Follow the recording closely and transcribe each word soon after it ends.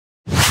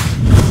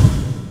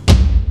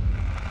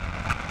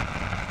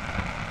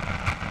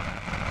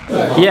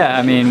Yeah,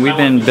 I mean, we've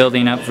been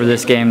building up for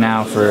this game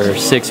now for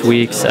 6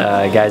 weeks.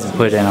 Guys have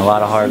put in a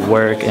lot of hard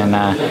work, and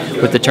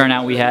with the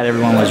turnout we had,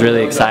 everyone was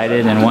really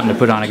excited and wanting to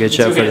put on a good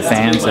show for the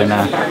fans. And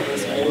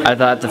I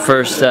thought the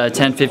first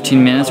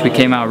 10-15 minutes we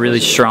came out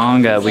really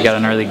strong. We got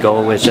an early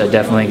goal, which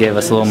definitely gave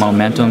us a little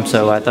momentum.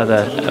 So I thought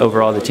that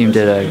overall the team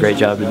did a great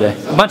job today.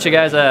 A bunch of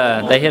guys,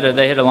 they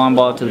hit a long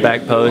ball to the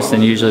back post,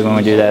 and usually when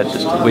we do that,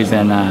 we've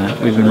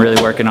been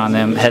really working on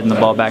them heading the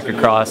ball back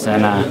across.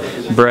 And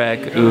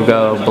Breck,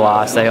 Ugo,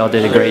 Blas, they all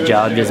did a great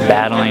job just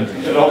battling,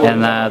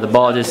 and the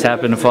ball just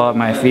happened to fall at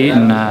my feet,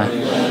 and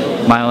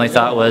my only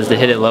thought was to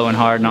hit it low and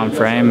hard and on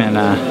frame, and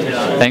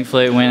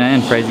thankfully it went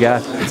in. Praise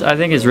God. I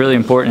think it's really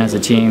important as a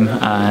team.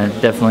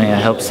 Definitely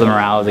helps the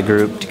morale of the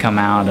group to come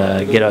out,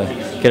 get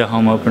a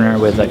home opener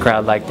with a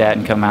crowd like that,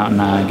 and come out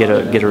and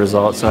get a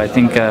result. So I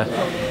think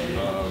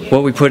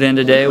what we put in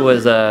today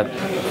was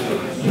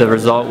the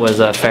result was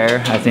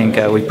fair. I think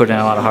we put in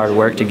a lot of hard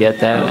work to get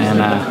that,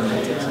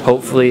 and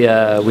hopefully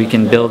we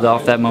can build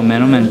off that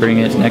momentum and bring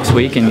it next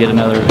week and get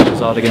another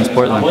result against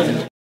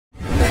Portland.